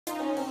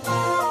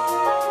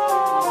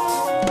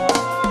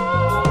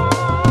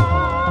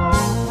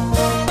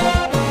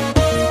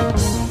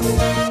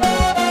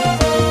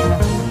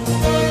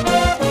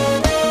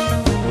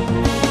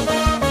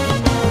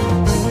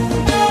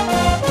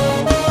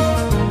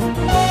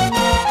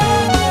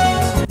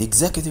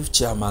Executive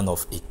Chairman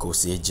of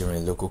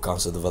Ikosi-Ejinrin Local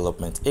Council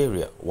Development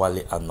Area,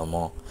 Wale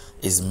Anomo,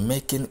 is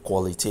making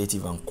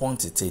qualitative and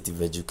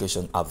quantitative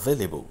education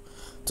available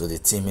to the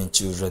teeming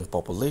children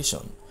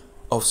population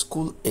of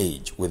school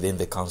age within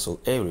the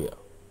council area.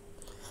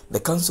 The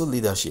council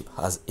leadership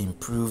has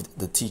improved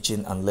the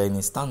teaching and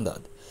learning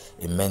standard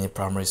in many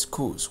primary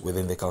schools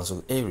within the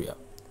council area.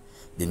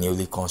 The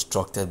newly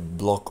constructed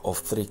block of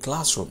 3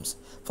 classrooms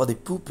for the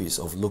pupils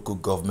of local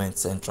government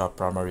central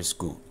primary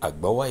school,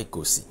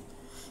 Agbowa-Ikosi,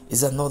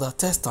 is another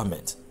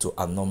testament to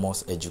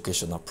Anomo's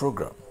educational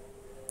program.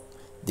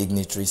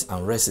 Dignitaries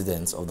and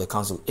residents of the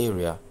council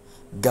area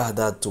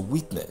gathered to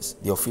witness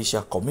the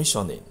official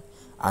commissioning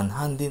and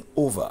handing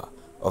over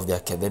of the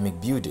academic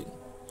building,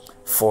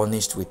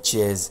 furnished with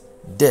chairs,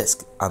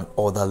 desks, and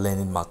other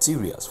learning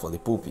materials for the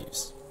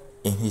pupils.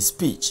 In his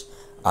speech,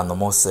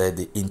 Anomo said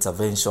the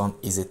intervention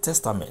is a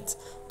testament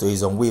to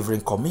his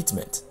unwavering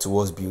commitment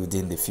towards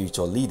building the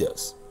future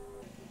leaders.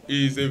 It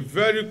is a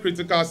very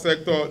critical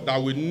sector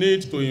that we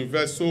need to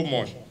invest so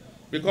much,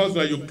 because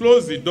when you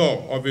close the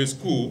door of a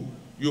school,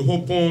 you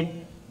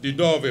open the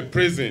door of a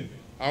prison.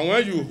 And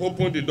when you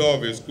open the door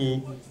of a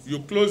school, you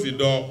close the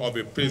door of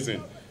a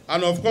prison.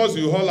 And of course,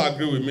 you all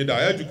agree with me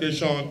that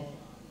education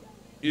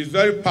is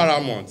very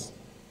paramount.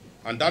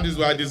 And that is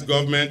why this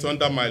government,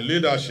 under my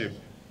leadership,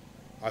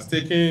 has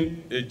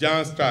taken a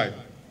giant stride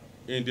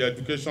in the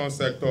education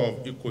sector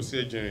of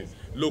Ikosi-Ejinrin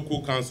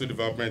Local Council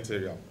Development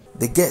Area.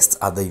 The guests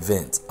at the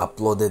event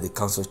applauded the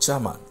council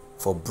chairman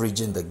for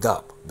bridging the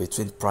gap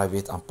between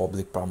private and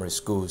public primary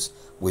schools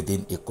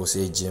within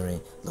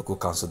Ikosi-Ejinrin Local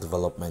Council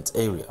Development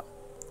Area.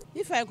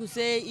 If I could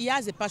say, he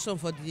has a passion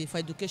for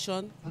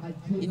education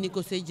in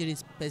Ikosi-Ejinrin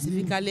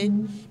specifically,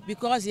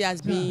 because he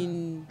has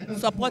been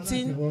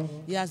supporting,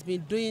 he has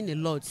been doing a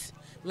lot.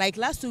 Like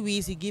last 2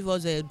 weeks, he gave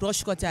us a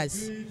brush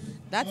cutters.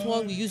 That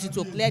one we use it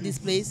to clear this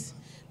place.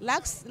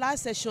 Last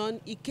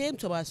session, he came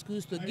to our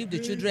schools to give the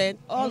children,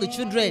 all the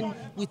children,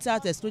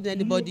 without excluding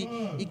anybody,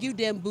 he gave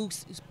them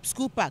books,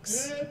 school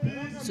packs,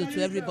 so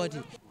to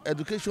everybody.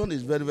 Education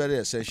is very, very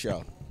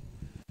essential.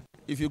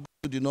 If you go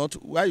to the north,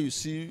 where you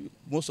see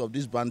most of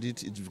these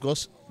bandits, it's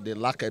because they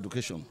lack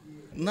education.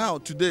 Now,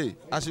 today,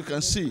 as you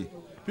can see,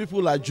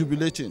 people are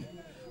jubilating.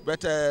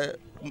 But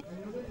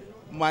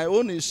my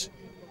own is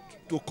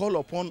to call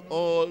upon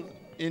all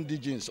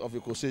indigenes of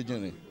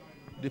Ikosi-Ejinrin,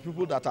 the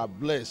people that are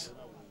blessed,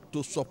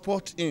 to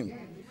support him.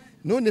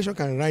 No nation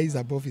can rise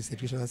above its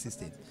educational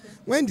system.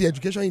 When the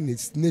education in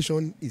its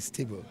nation is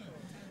stable,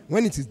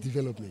 when it is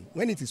developing,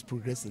 when it is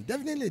progressing,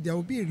 definitely there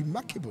will be a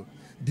remarkable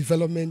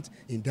development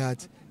in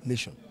that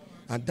nation.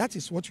 And that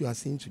is what you are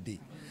seeing today.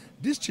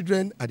 These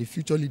children are the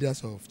future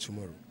leaders of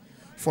tomorrow.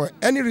 For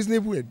any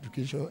reasonable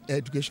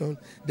education,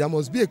 there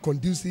must be a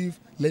conducive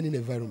learning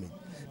environment.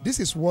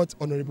 This is what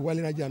Honorable Wale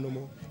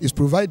Anomo is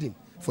providing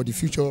for the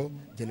future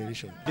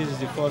generation. This is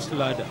the first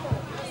ladder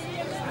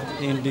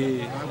in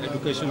the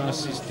educational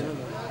system,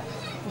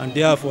 and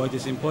therefore it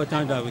is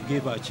important that we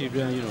give our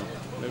children,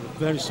 a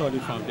very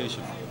solid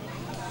foundation.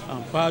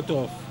 And part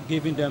of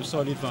giving them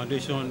solid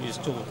foundation is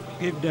to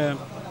give them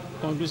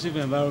conducive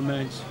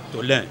environment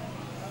to learn,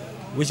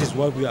 which is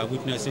what we are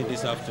witnessing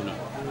this afternoon.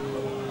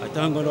 I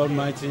thank God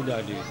Almighty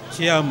that the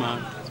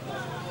chairman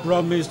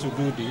promised to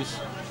do this,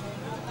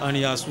 and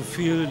he has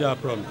fulfilled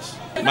that promise.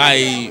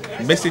 My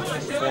message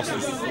first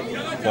is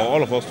for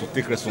all of us to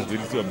take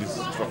responsibility of this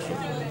structure,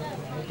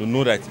 to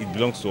know that it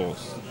belongs to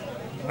us,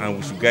 and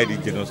we should guide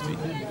it generously,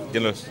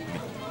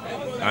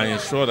 and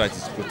ensure that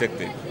it's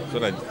protected so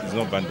that it's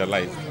not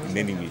vandalized in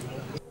any way.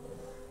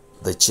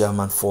 The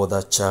chairman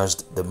further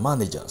charged the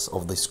managers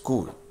of the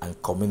school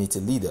and community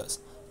leaders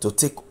to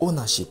take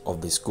ownership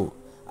of the school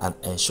and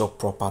ensure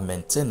proper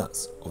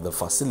maintenance of the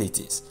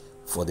facilities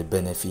for the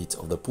benefit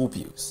of the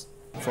pupils.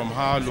 From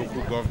our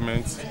local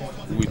government,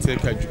 we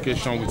take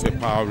education with a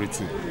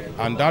priority,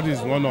 and that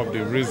is one of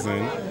the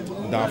reasons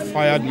that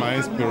fired my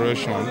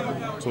inspiration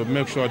to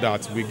make sure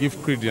that we give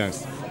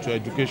credence to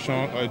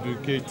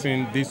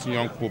educating these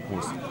young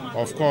pupils.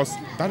 Of course,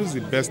 that is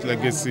the best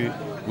legacy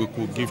we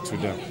could give to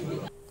them.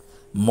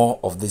 More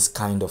of this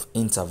kind of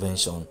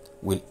intervention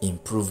will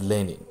improve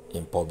learning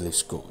in public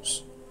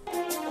schools.